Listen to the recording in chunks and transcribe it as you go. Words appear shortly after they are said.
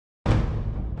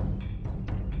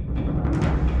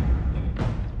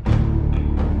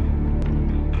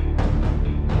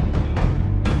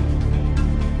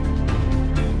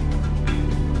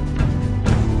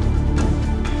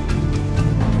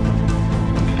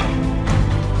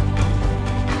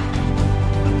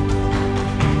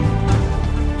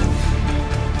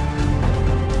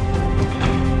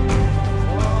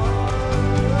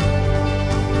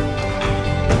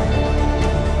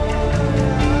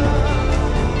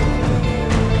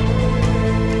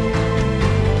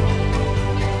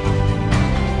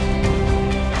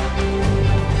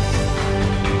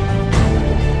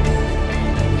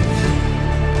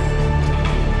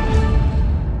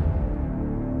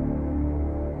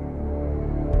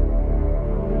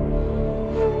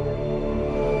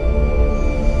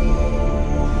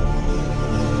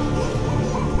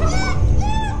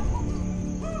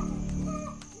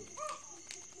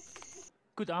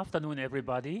afternoon,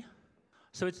 everybody.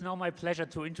 So it's now my pleasure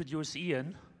to introduce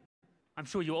Ian. I'm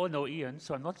sure you all know Ian,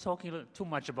 so I'm not talking too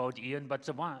much about Ian, but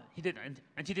he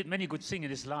did many good things in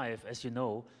his life, as you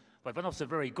know. But one of the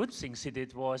very good things he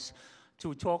did was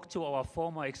to talk to our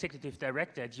former executive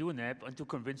director at UNEP and to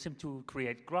convince him to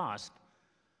create GRASP.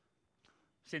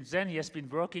 Since then, he has been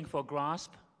working for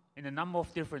GRASP in a number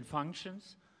of different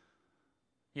functions.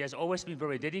 He has always been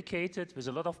very dedicated, with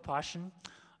a lot of passion,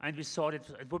 and we thought it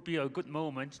would be a good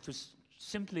moment to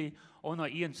simply honor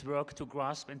Ian's work to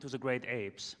GRASP and to the Great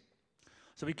Apes.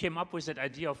 So we came up with that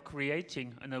idea of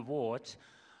creating an award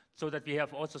so that we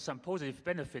have also some positive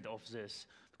benefit of this.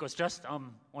 Because just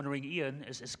honoring Ian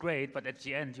is great, but at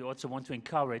the end you also want to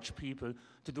encourage people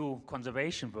to do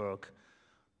conservation work.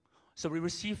 So we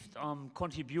received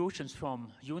contributions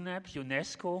from UNEP,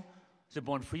 UNESCO, the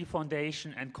Born Free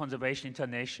Foundation, and Conservation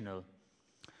International.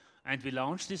 And we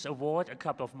launched this award a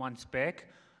couple of months back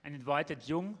and invited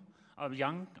young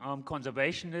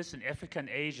conservationists in Africa and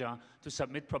Asia to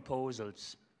submit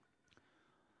proposals.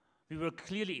 We were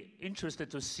clearly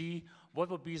interested to see what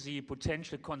would be the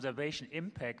potential conservation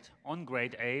impact on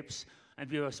great apes, and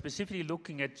we were specifically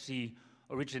looking at the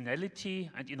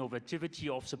originality and innovativity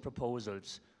of the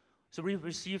proposals. So we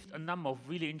received a number of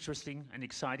really interesting and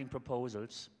exciting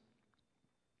proposals.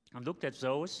 I looked at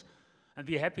those, and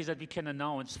we're happy that we can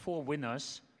announce 4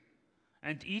 winners,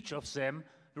 and each of them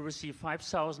will receive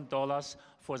 $5,000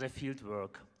 for their field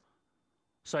work.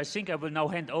 So I think I will now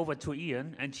hand over to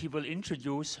Ian, and he will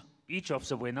introduce each of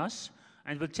the winners,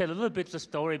 and will tell a little bit the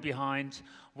story behind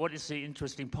what is the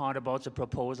interesting part about the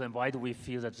proposal, and why do we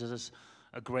feel that this is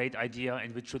a great idea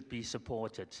and which should be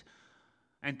supported.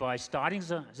 And by starting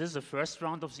this is the first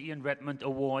round of the Ian Redmond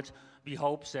Award, we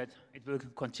hope that it will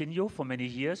continue for many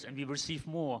years and we will receive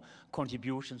more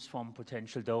contributions from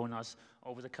potential donors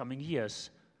over the coming years.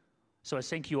 So I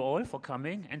thank you all for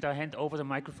coming, and I hand over the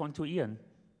microphone to Ian.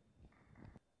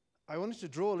 I wanted to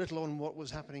draw a little on what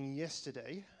was happening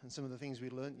yesterday and some of the things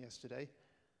we learned yesterday,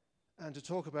 and to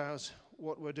talk about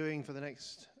what we're doing for the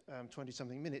next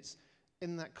 20-something minutes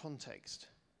in that context.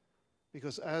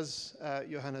 Because as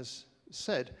Johannes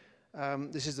said,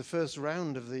 this is the first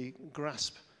round of the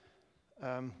GRASP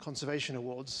Conservation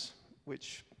Awards,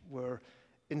 which were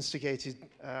instigated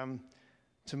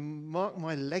to mark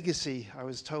my legacy, I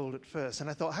was told at first. And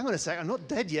I thought, hang on a sec, I'm not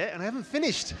dead yet and I haven't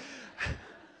finished.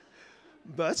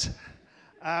 But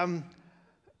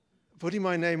putting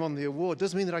my name on the award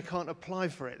doesn't mean that I can't apply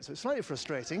for it. So it's slightly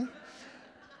frustrating.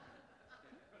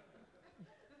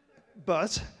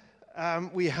 But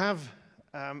we have,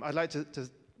 I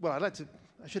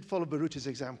should follow Baruta's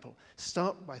example.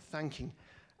 Start by thanking.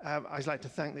 I'd like to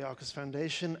thank the Arcus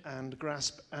Foundation and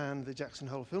GRASP and the Jackson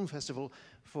Hole Film Festival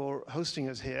for hosting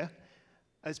us here.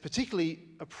 It's particularly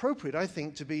appropriate, I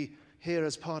think, to be here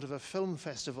as part of a film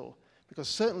festival, because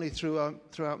certainly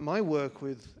throughout my work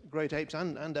with great apes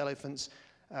and elephants,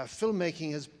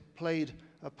 filmmaking has played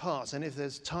a part. And if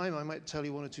there's time, I might tell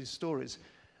you 1 or 2 stories.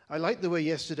 I like the way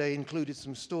yesterday included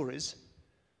some stories,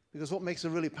 because what makes a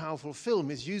really powerful film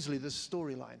is usually the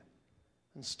storyline.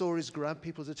 And stories grab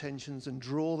people's attentions and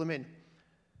draw them in.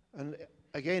 And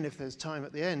again, if there's time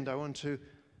at the end, I want to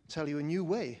tell you a new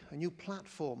way, a new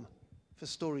platform for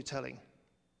storytelling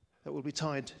that will be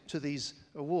tied to these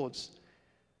awards.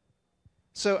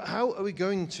 So how are we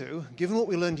going to, given what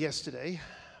we learned yesterday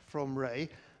from Ray,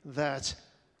 that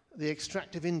the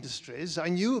extractive industries, I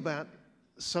knew about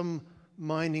some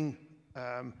mining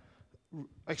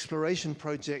exploration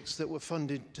projects that were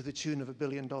funded to the tune of $1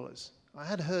 billion. I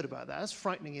had heard about that. That's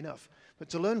frightening enough. But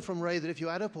to learn from Ray that if you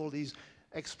add up all these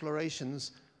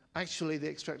explorations, actually the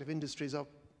extractive industries are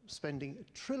spending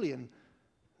 $1 trillion,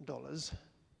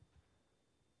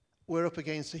 we're up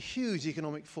against a huge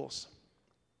economic force.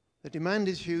 The demand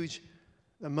is huge.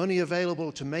 The money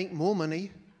available to make more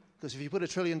money, because if you put $1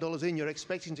 trillion in, you're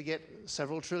expecting to get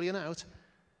several trillion out,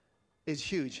 is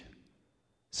huge.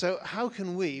 So how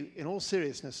can we, in all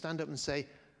seriousness, stand up and say,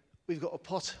 we've got a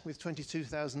pot with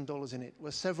 $22,000 in it.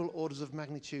 We're several orders of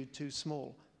magnitude too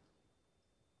small.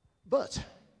 But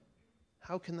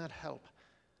how can that help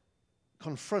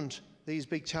confront these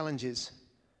big challenges?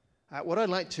 What I'd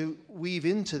like to weave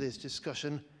into this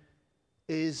discussion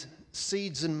is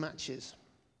seeds and matches.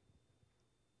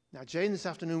 Now, Jane this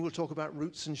afternoon will talk about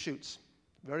roots and shoots.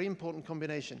 Very important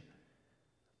combination.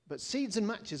 But seeds and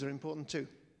matches are important too,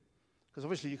 because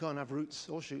obviously you can't have roots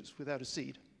or shoots without a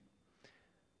seed.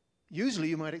 Usually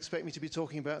you might expect me to be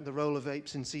talking about the role of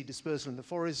apes in seed dispersal in the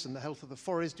forest and the health of the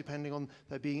forest, depending on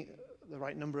there being the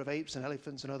right number of apes and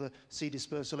elephants and other seed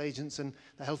dispersal agents, and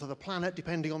the health of the planet,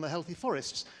 depending on the healthy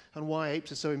forests, and why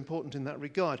apes are so important in that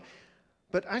regard.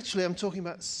 But actually, I'm talking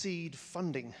about seed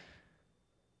funding.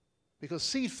 Because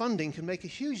seed funding can make a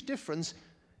huge difference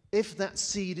if that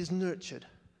seed is nurtured,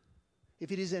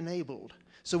 if it is enabled.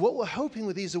 So what we're hoping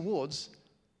with these awards,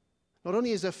 not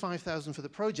only is there $5,000 for the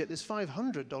project, there's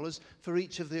 $500 for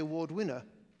each of the award winner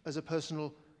as a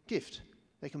personal gift.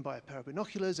 They can buy a pair of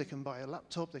binoculars, they can buy a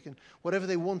laptop, they can, whatever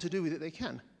they want to do with it, they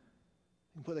can.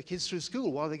 And put their kids through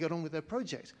school while they get on with their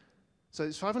project. So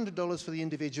it's $500 for the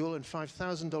individual and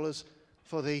 $5,000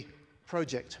 for the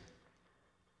project.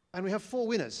 And we have 4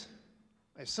 winners.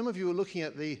 If some of you were looking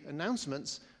at the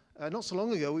announcements, not so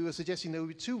long ago we were suggesting there would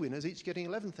be 2 winners, each getting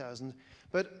 $11,000.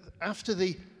 But after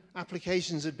the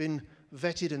applications had been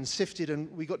vetted and sifted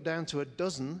and we got down to a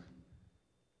dozen,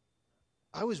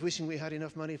 I was wishing we had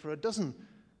enough money for a dozen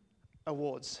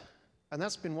awards. And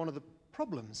that's been one of the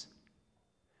problems.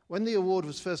 When the award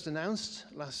was first announced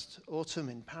last autumn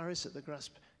in Paris at the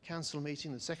GRASP Council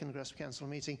meeting, the second GRASP Council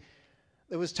meeting,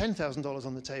 there was $10,000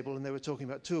 on the table and they were talking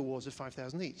about 2 awards of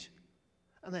 $5,000 each.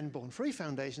 And then Born Free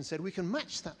Foundation said, we can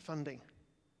match that funding.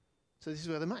 So this is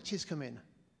where the matches come in.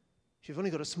 If you've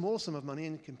only got a small sum of money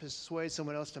and you can persuade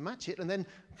someone else to match it, and then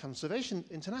Conservation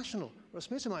International, Russ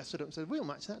Mittermeier stood up and said, we'll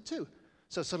match that too.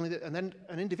 So suddenly, and then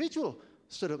an individual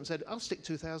stood up and said, I'll stick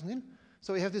 2,000 in.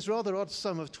 So we have this rather odd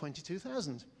sum of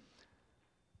 22,000.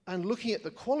 And looking at the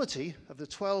quality of the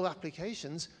 12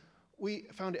 applications, we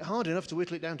found it hard enough to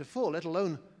whittle it down to 4, let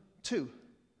alone 2.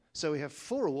 So we have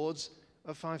 4 awards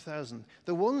of 5,000.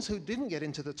 The ones who didn't get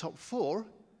into the top 4,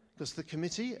 because the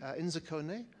committee, Inza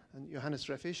Kone and Johannes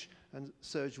Refisch and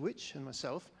Serge Witch and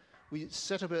myself, we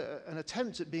set up an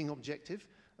attempt at being objective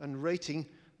and rating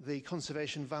the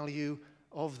conservation value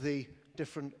of the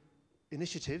different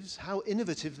initiatives, how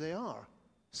innovative they are.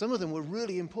 Some of them were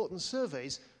really important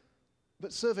surveys,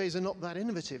 but surveys are not that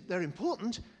innovative. They're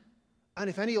important, and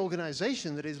if any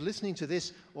organization that is listening to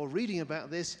this or reading about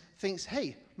this thinks,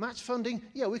 hey, match funding,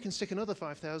 yeah, we can stick another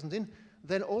 5,000 in,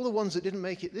 then all the ones that didn't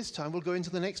make it this time will go into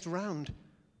the next round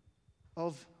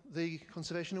of the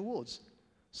conservation awards.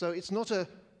 So it's not a,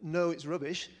 no, it's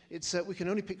rubbish. It's we can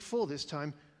only pick 4 this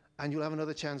time, and you'll have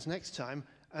another chance next time.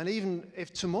 And even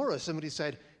if tomorrow somebody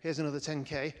said, here's another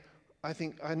 10K, I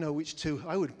think I know which 2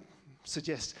 I would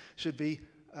suggest should be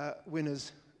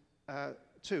winners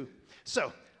too.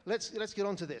 So let's get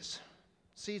on to this.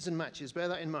 Seeds and matches, bear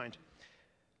that in mind.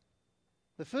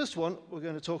 The first one we're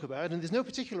going to talk about, and there's no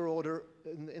particular order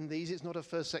in these, it's not a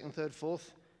first, second, third,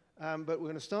 fourth, but we're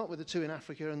going to start with the 2 in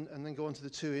Africa and then go on to the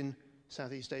 2 in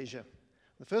Southeast Asia.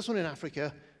 The first one in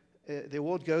Africa, the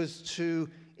award goes to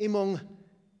Imong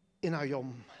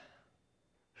Inaoyom,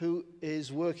 who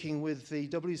is working with the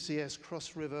WCS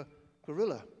Cross River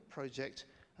Gorilla Project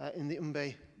in the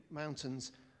Umbe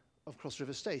Mountains of Cross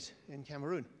River State in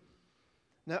Cmeroon.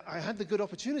 Now, I had the good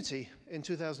opportunity in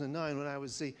 2009 when I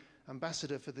was the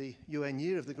ambassador for the UN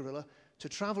Year of the Gorilla to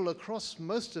travel across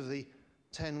most of the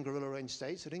 10 gorilla range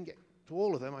states. I didn't get to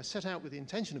all of them. I set out with the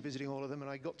intention of visiting all of them,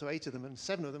 and I got to 8 of them, and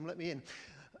 7 of them let me in.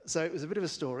 So it was a bit of a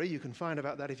story. You can find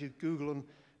about that if you Google on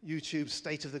YouTube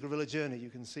State of the Gorilla Journey. You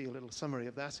can see a little summary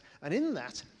of that. And in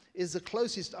that is the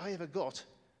closest I ever got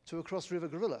to a cross river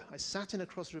gorilla. I sat in a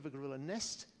cross river gorilla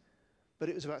nest, but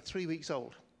it was about 3 weeks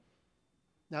old.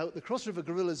 Now, the cross river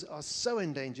gorillas are so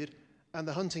endangered, and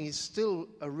the hunting is still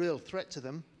a real threat to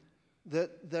them,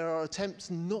 that there are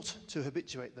attempts not to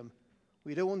habituate them.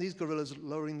 We don't want these gorillas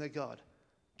lowering their guard.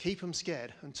 Keep them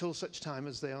scared until such time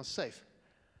as they are safe.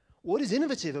 What is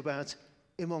innovative about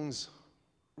Imong's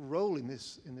role in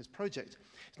this project,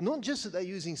 it's not just that they're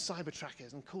using cyber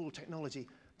trackers and cool technology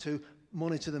to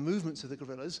monitor the movements of the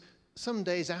gorillas. Some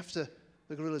days after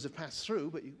the gorillas have passed through,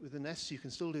 but with the nests you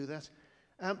can still do that.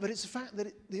 But it's the fact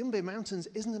that the Umbe Mountains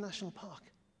isn't a national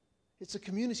park. It's a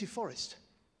community forest.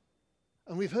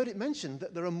 And we've heard it mentioned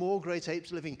that there are more great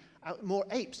apes living out, more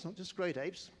apes, not just great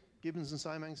apes, gibbons and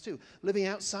siamangs too, living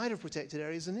outside of protected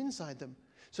areas than inside them.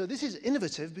 So this is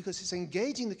innovative because it's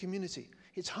engaging the community.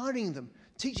 It's hiring them,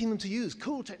 teaching them to use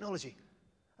cool technology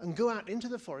and go out into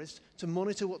the forest to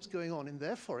monitor what's going on in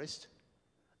their forest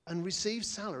and receive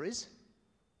salaries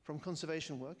from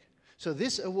conservation work. So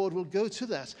this award will go to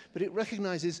that, but it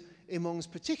recognizes Imong's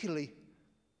particularly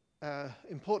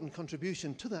important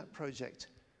contribution to that project,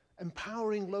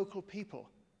 empowering local people.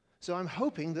 So I'm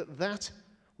hoping that that,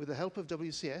 with the help of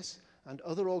WCS and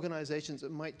other organizations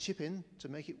that might chip in to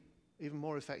make it even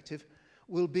more effective,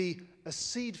 will be a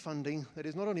seed funding that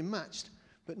is not only matched,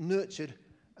 but nurtured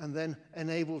and then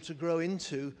enabled to grow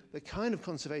into the kind of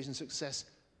conservation success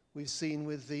we've seen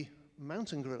with the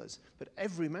mountain gorillas. But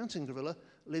every mountain gorilla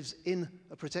lives in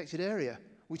a protected area,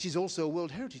 which is also a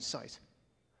World Heritage Site.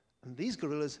 And these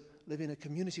gorillas live in a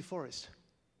community forest.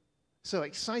 So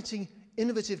exciting,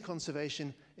 innovative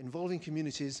conservation involving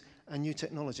communities and new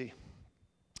technology.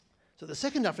 So the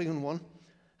second African one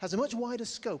has a much wider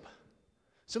scope.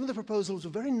 Some of the proposals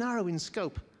were very narrow in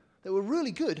scope. They were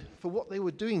really good for what they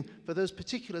were doing for those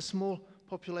particular small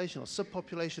population or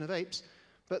subpopulation of apes.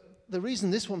 But the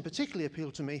reason this one particularly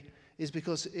appealed to me is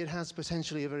because it has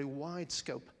potentially a very wide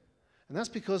scope. And that's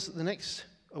because the next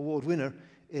award winner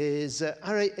is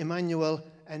Arrey, Emmanual,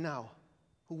 Enow,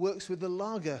 who works with the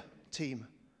Lager team,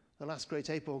 the last great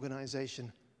ape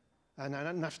organization. And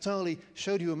Naftali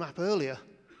showed you a map earlier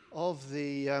of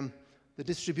the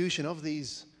distribution of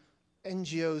these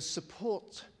NGOs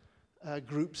support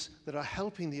groups that are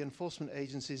helping the enforcement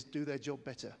agencies do their job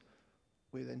better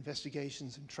with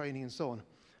investigations and training and so on.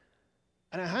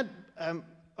 And I had,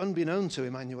 unbeknown to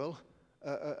Emmanuel,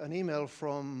 an email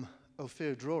from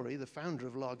Ophir Drury, the founder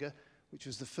of Lager, which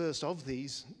was the first of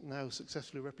these now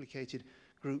successfully replicated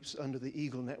groups under the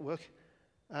Eagle network,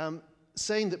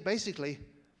 saying that basically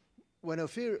when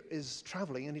Ophir is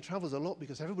traveling, and he travels a lot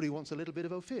because everybody wants a little bit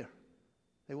of Ophir.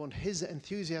 They want his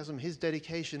enthusiasm, his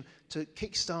dedication to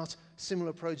kickstart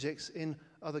similar projects in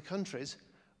other countries.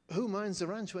 Who minds the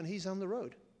ranch when he's on the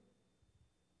road?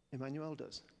 Emmanuel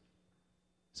does.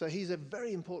 So he's a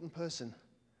very important person.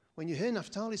 When you hear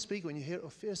Naftali speak, when you hear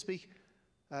Ophir speak,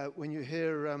 when you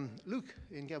hear Luke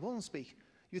in Gabon speak,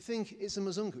 you think it's a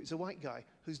Mzungu, it's a white guy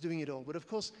who's doing it all. But of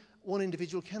course, one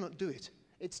individual cannot do it.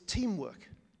 It's teamwork.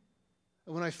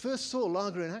 And when I first saw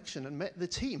Lager in action and met the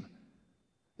team,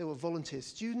 there were volunteer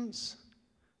students,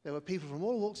 there were people from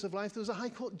all walks of life, there was a High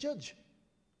Court judge,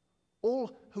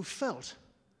 all who felt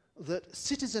that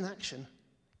citizen action,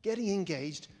 getting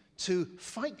engaged to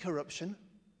fight corruption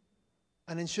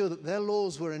and ensure that their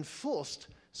laws were enforced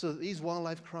so that these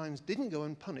wildlife crimes didn't go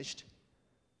unpunished,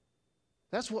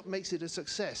 that's what makes it a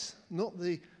success, not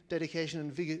the dedication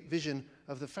and vision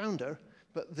of the founder,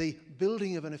 but the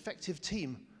building of an effective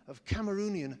team of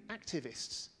Cmeroonian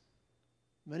activists,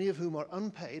 many of whom are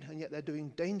unpaid, and yet they're doing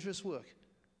dangerous work.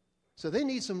 So they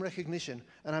need some recognition,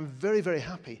 and I'm very, very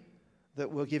happy that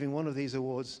we're giving one of these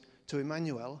awards to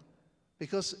Emmanuel,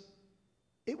 because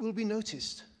it will be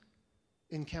noticed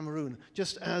in Cameroon,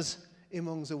 just as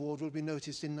Imong's award will be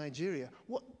noticed in Nigeria.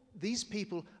 These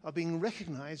people are being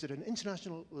recognized at an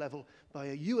international level by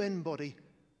a UN body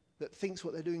that thinks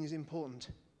what they're doing is important.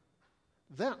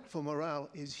 That, for morale,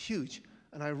 is huge.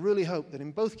 And I really hope that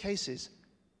in both cases,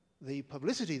 the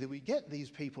publicity that we get these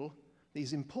people,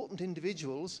 these important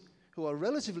individuals who are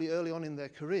relatively early on in their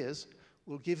careers,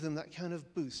 will give them that kind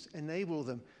of boost, enable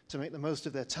them to make the most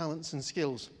of their talents and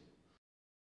skills.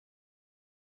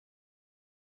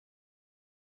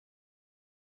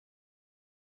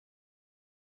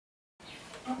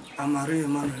 I'm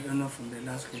Emmanual from the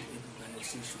last great ape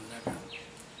organization.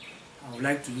 I would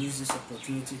like to use this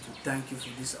opportunity to thank you for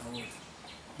this award.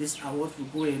 This award will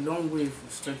go a long way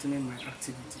for strengthening my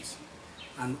activities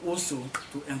and also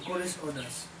to encourage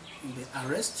others in the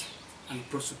arrest and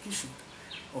prosecution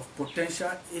of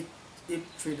potential ape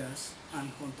traders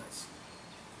and hunters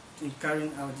in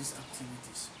carrying out these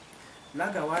activities.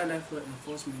 Lager Wildlife Law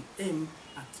Enforcement aims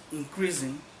at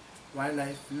increasing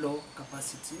wildlife law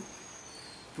capacity,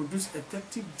 produce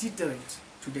effective deterrent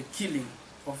to the killing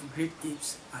of great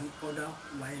apes and other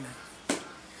wildlife,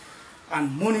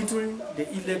 and monitoring the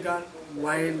illegal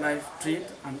wildlife trade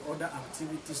and other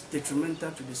activities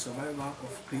detrimental to the survival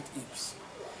of great apes,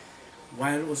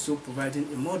 while also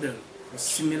providing a model for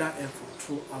similar effort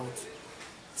throughout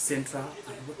Central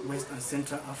and West and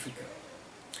Central Africa.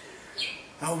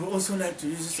 I would also like to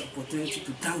use this opportunity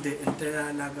to thank the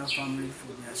entire Lager family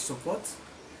for their support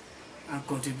and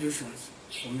contributions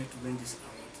for me to win this award.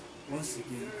 Once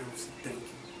again, I will say thank you.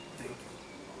 Thank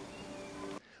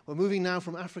you. We're moving now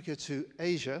from Africa to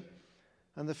Asia,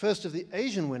 and the first of the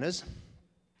Asian winners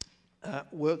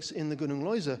works in the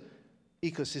Gunung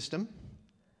ecosystem.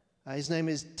 His name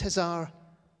is Tezar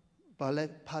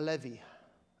Pahlevie,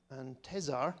 and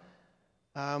Tezar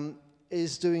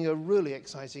is doing a really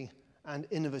exciting and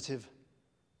innovative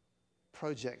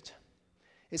project.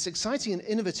 It's exciting and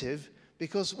innovative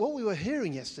because what we were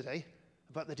hearing yesterday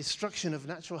about the destruction of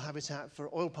natural habitat for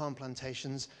oil palm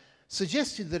plantations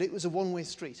suggested that it was a one-way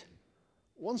street.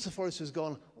 Once the forest was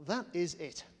gone, that is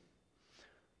it.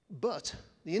 But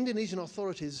the Indonesian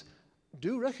authorities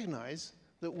do recognize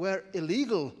that where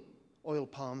illegal oil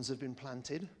palms have been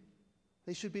planted,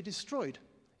 they should be destroyed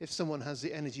if someone has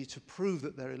the energy to prove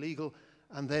that they're illegal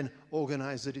and then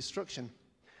organize the destruction.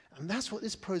 And that's what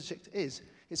this project is.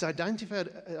 It's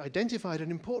identified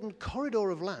an important corridor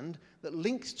of land that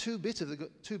links two bits of the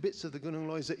Gunung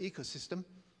ecosystem,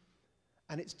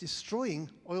 and it's destroying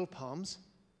oil palms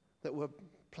that were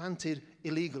planted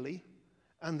illegally,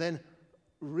 and then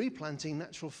replanting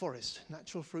natural forest,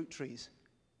 natural fruit trees.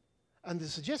 And the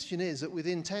suggestion is that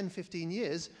within 10, 15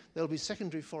 years, there'll be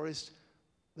secondary forest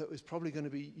that is probably going to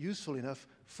be useful enough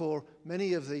for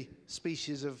many of the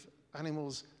species of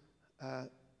animals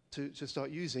to start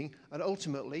using. And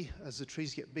ultimately, as the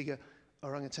trees get bigger,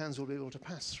 orangutans will be able to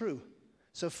pass through.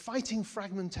 So fighting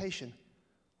fragmentation.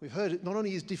 We've heard it, not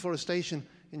only is deforestation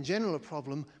in general a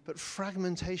problem, but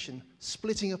fragmentation,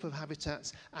 splitting up of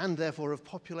habitats, and therefore of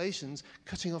populations,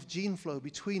 cutting off gene flow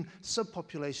between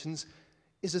subpopulations,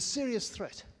 is a serious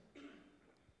threat.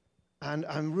 And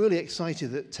I'm really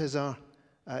excited that Tezar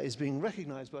is being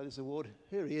recognized by this award.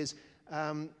 Here he is.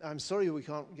 I'm sorry we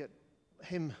can't get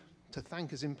him to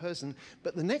thank us in person,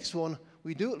 but the next one,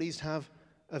 we do at least have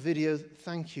a video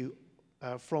thank you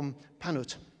from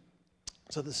Panut.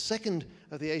 So the second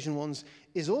of the Asian ones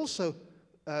is also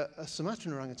a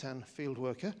Sumatran orangutan field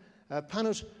worker.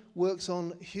 Panut works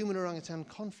on human orangutan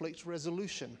conflict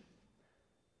resolution.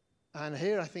 And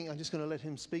here I think I'm just going to let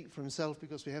him speak for himself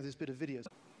because we have this bit of video.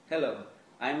 Hello,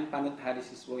 I'm Panut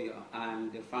Hadisiswoyo.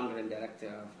 I'm the founder and director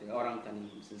of the Orangutan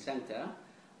Information Center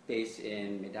based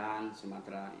in Medan,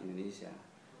 Sumatra, Indonesia.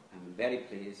 I'm very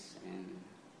pleased and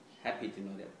happy to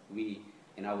know that we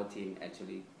and our team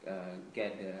actually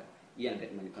get the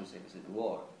Redmond Conservation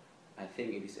Award. I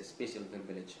think it is a special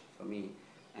privilege for me,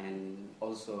 and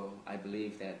also I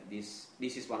believe that this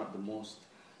is one of the most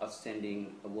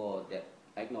outstanding awards that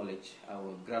acknowledge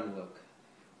our groundwork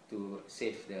to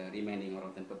save the remaining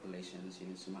orangutan populations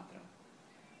in Sumatra.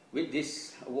 With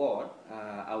this award,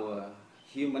 our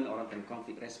Human Orangutan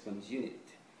Conflict Response Unit,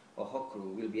 or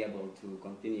HOCRU, will be able to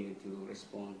continue to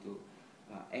respond to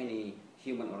any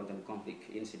human orangutan conflict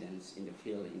incidents in the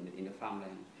field, in the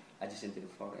farmland adjacent to the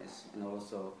forest, and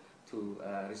also to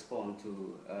respond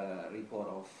to report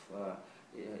of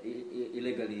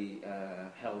illegally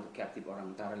held captive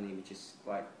orangutan, which is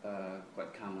quite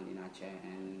common in Aceh,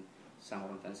 and some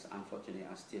orangutans unfortunately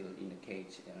are still in the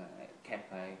cage,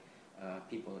 kept by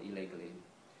people illegally.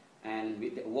 And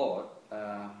with the award,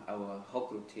 our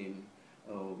HOCRU team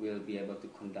will be able to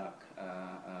conduct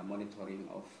monitoring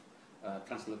of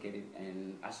translocated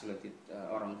and isolated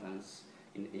orangutans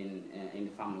in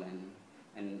the farmland,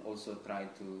 and also try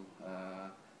to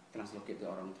translocate the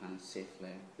orangutans safely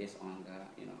based on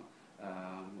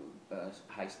the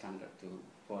high standard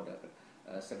for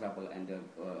the survival and the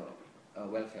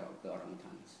welfare of the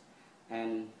orangutans.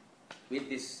 And with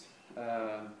this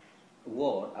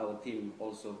award, our team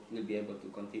also will be able to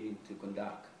continue to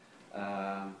conduct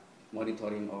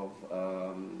monitoring of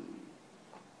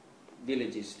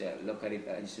villages that are located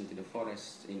adjacent to the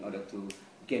forest in order to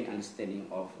gain understanding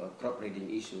of crop breeding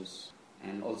issues.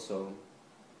 And also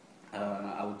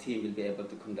our team will be able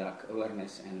to conduct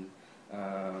awareness and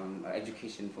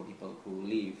education for people who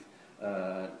live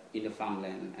in the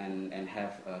farmland and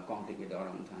have conflict with the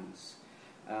orangutans.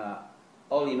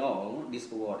 All in all,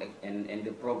 this award and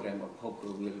the program of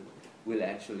HOCRU will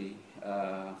actually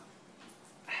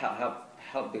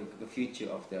help the future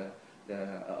of the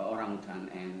orangutan,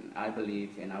 and I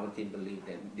believe, and our team believe,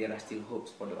 that there are still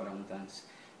hopes for the orangutans,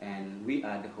 and we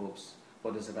are the hopes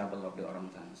for the survival of the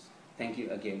orangutans. Thank you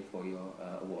again for your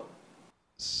award.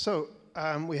 So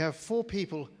we have 4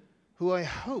 people who I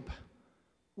hope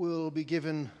will be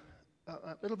given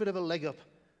a little bit of a leg up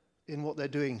in what they're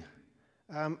doing.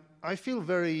 I feel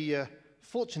very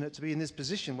fortunate to be in this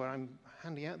position where I'm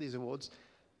handing out these awards,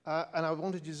 and I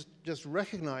wanted to just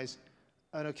recognize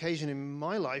an occasion in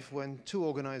my life when 2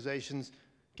 organizations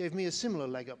gave me a similar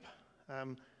leg up.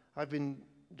 I've been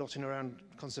dotting around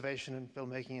conservation and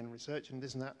filmmaking and research and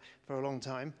this and that for a long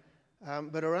time,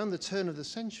 but around the turn of the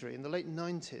century, in the late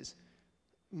 90s,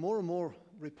 more and more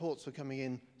reports were coming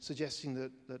in suggesting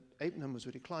that ape numbers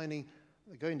were declining,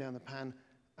 going down the pan,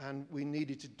 and we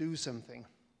needed to do something.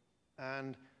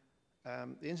 And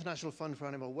the International Fund for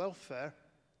Animal Welfare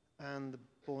and the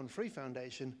Born Free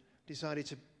Foundation decided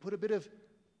to put a bit of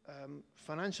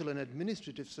financial and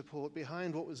administrative support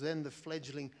behind what was then the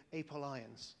fledgling Ape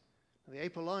Alliance. Now, the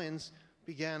Ape Alliance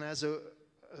began as a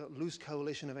loose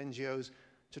coalition of NGOs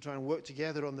to try and work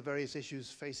together on the various issues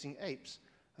facing apes.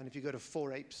 And if you go to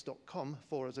 4apes.com,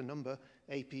 4 as a number,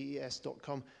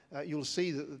 apes.com, you'll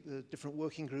see that the different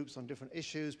working groups on different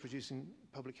issues, producing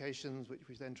publications, which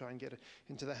we then try and get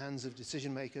into the hands of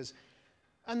decision makers.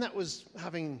 And that was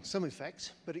having some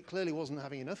effect, but it clearly wasn't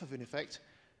having enough of an effect.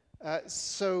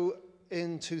 So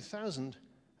in 2000,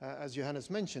 as Johannes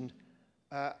mentioned,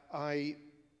 I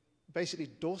basically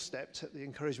doorstepped, at the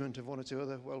encouragement of 1 or 2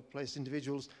 other well-placed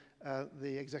individuals,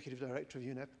 the executive director of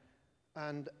UNEP,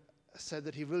 and said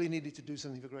that he really needed to do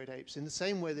something for great apes in the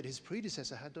same way that his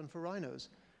predecessor had done for rhinos.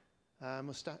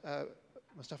 Mustafa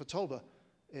Tolba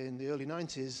in the early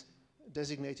 90s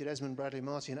designated Esmond Bradley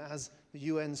Martin as the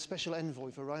UN Special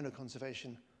Envoy for Rhino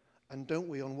Conservation. And don't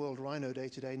we on World Rhino Day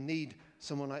today need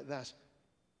someone like that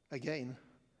again?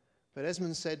 But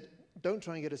Esmond said, don't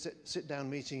try and get a sit-down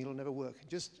meeting, it'll never work.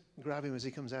 Just grab him as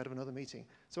he comes out of another meeting.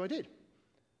 So I did.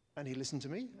 And he listened to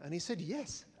me, and he said,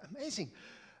 yes, amazing.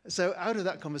 So out of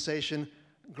that conversation,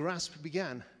 GRASP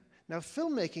began. Now,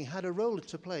 filmmaking had a role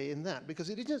to play in that, because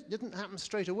it didn't happen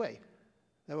straight away.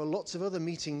 There were lots of other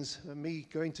meetings, me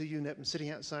going to UNEP and sitting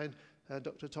outside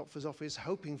Dr. Topfer's office,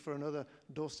 hoping for another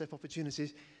doorstep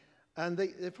opportunities. And they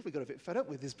probably got a bit fed up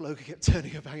with this bloke who kept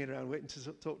turning up, hanging around, waiting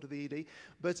to talk to the ED.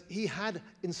 But he had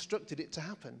instructed it to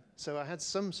happen, so I had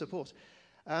some support.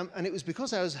 And it was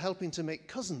because I was helping to make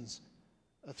Cousins,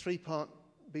 a 3-part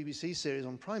BBC series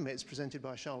on primates presented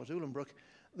by Charlotte Uhlenbrook,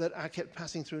 that I kept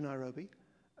passing through Nairobi.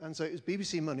 And so it was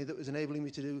BBC money that was enabling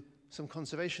me to do some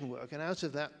conservation work. And out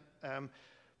of that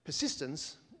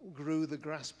persistence grew the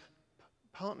GRASP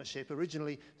partnership,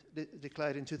 originally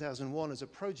declared in 2001 as a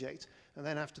project, and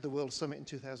then after the World Summit in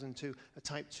 2002, a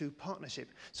Type 2 partnership.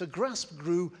 So GRASP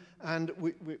grew, and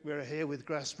we're here with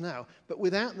GRASP now. But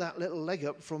without that little leg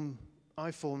up from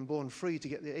iPhone Born Free to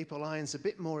get the Ape Alliance a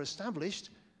bit more established,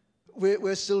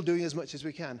 we're still doing as much as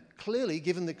we can. Clearly,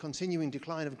 given the continuing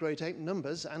decline of great ape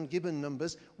numbers and gibbon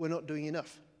numbers, we're not doing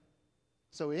enough.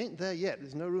 So we ain't there yet.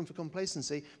 There's no room for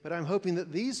complacency, but I'm hoping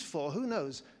that these 4, who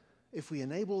knows, if we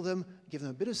enable them, give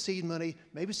them a bit of seed money,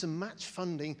 maybe some match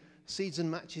funding, Seeds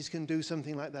and Matches can do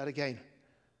something like that again.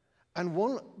 And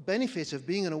one benefit of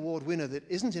being an award winner that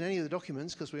isn't in any of the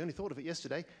documents, because we only thought of it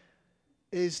yesterday,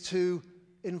 is to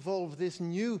involve this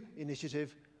new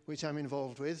initiative, which I'm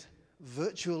involved with,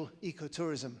 virtual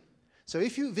ecotourism. So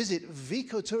if you visit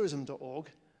vicotourism.org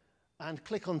and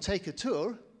click on Take a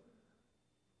Tour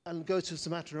and go to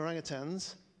Sumatran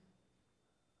orangutans,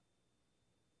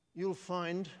 you'll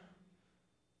find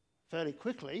fairly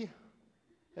quickly,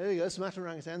 there you go, Sumatran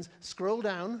orangutans. Scroll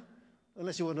down,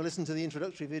 unless you want to listen to the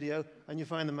introductory video, and you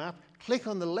find the map. Click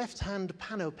on the left-hand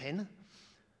pano pin.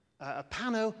 A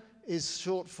pano is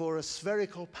short for a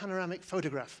spherical panoramic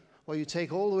photograph, where you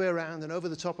take all the way around and over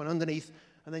the top and underneath,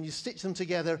 and then you stitch them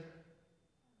together.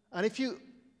 And if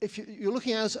you're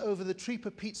looking out over the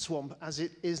Treepa peat swamp as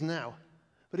it is now,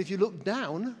 but if you look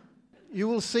down, you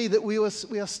will see that we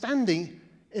are standing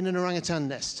in an orangutan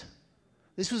nest.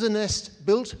 This was a nest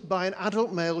built by an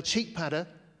adult male cheek padder,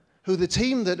 who the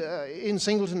team that in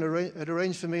Singleton had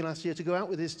arranged for me last year to go out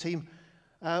with his team.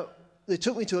 They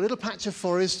took me to a little patch of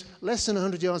forest, less than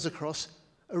 100 yards across,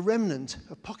 a remnant,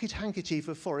 a pocket handkerchief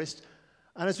of forest.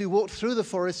 And as we walked through the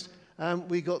forest,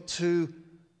 we got to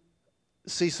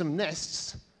see some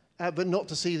nests, but not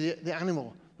to see the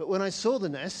animal. But when I saw the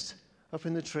nest up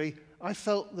in the tree, I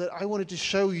felt that I wanted to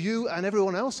show you and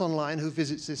everyone else online who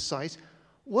visits this site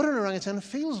what an orangutan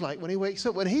feels like when he wakes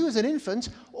up. When he was an infant,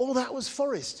 all that was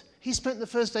forest. He spent the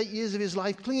first 8 years of his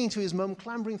life clinging to his mum,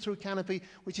 clambering through canopy,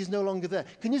 which is no longer there.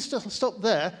 Can you stop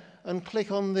there and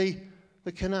click on the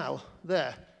canal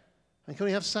there? And can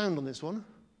we have sound on this one?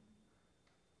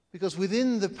 Because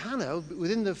within the pano,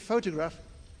 within the photograph,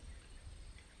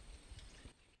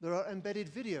 there are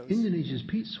embedded videos. Indonesia's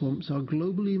peat swamps are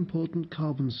globally important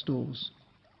carbon stores.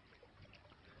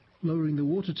 Lowering the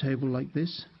water table like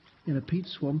this in a peat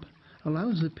swamp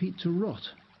allows the peat to rot.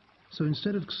 So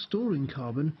instead of storing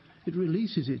carbon, it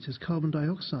releases it as carbon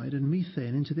dioxide and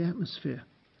methane into the atmosphere.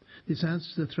 This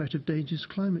adds to the threat of dangerous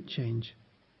climate change.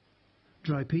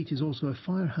 Dry peat is also a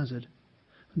fire hazard,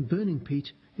 and burning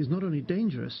peat is not only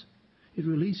dangerous, it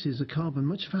releases the carbon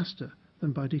much faster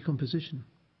than by decomposition.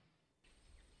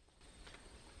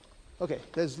 Okay,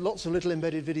 there's lots of little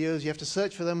embedded videos. You have to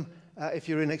search for them if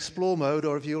you're in explore mode,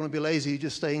 or if you want to be lazy, you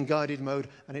just stay in guided mode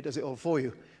and it does it all for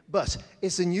you. But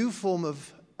it's a new form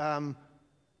of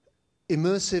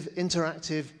immersive,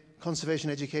 interactive conservation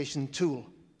education tool.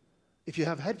 If you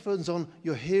have headphones on,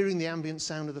 you're hearing the ambient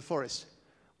sound of the forest.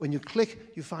 When you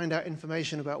click, you find out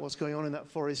information about what's going on in that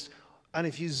forest. And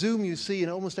if you zoom, you see in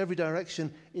almost every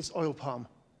direction, it's oil palm.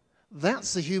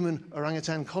 That's the human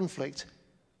orangutan conflict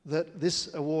that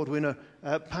this award winner,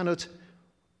 Panut,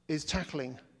 is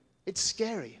tackling. It's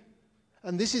scary.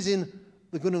 And this is in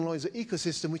the Gunung Loiza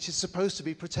ecosystem, which is supposed to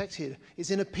be protected. It's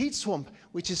in a peat swamp,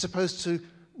 which is supposed to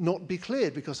not be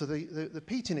cleared because of the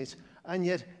peat in it. And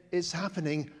yet it's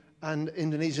happening, and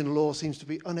Indonesian law seems to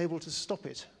be unable to stop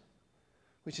it,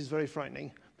 which is very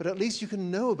frightening. But at least you can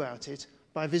know about it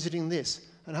by visiting this.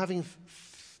 And having,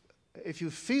 if you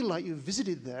feel like you've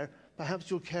visited there,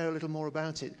 perhaps you'll care a little more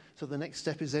about it. So the next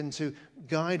step is then to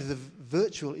guide the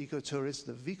virtual ecotourist,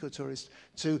 the VECO-tourist,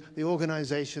 to the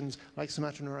organizations like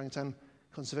Sumatran Orangutan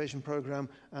Conservation Program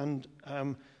and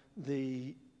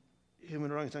the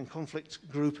Human Orangutan Conflict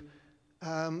Group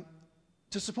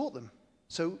to support them.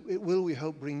 So it will, we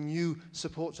hope, bring new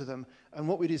support to them. And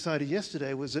what we decided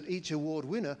yesterday was that each award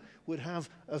winner would have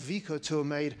a VECO tour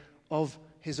made of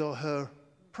his or her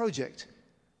project.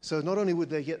 So not only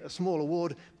would they get a small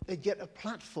award, they'd get a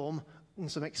platform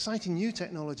and some exciting new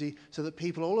technology so that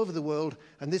people all over the world,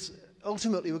 and this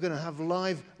ultimately we're going to have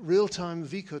live real-time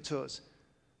VECO tours.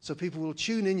 So people will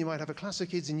tune in. You might have a class of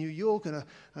kids in New York and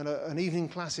an evening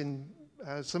class in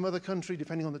some other country,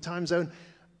 depending on the time zone,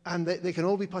 and they can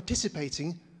all be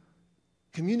participating,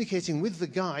 communicating with the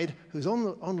guide who's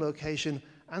on location,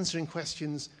 answering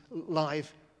questions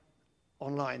live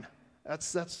online.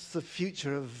 That's the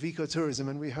future of VECO-tourism,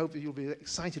 and we hope that you'll be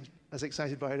as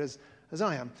excited by it as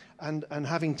I am. And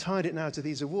having tied it now to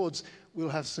these awards, we'll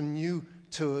have some new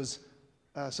tours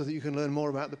so that you can learn more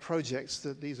about the projects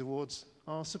that these awards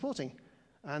are supporting.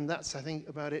 And that's, I think,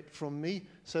 about it from me.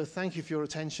 So thank you for your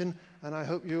attention, and I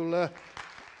hope you'll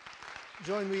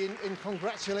join me in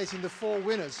congratulating the 4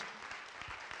 winners.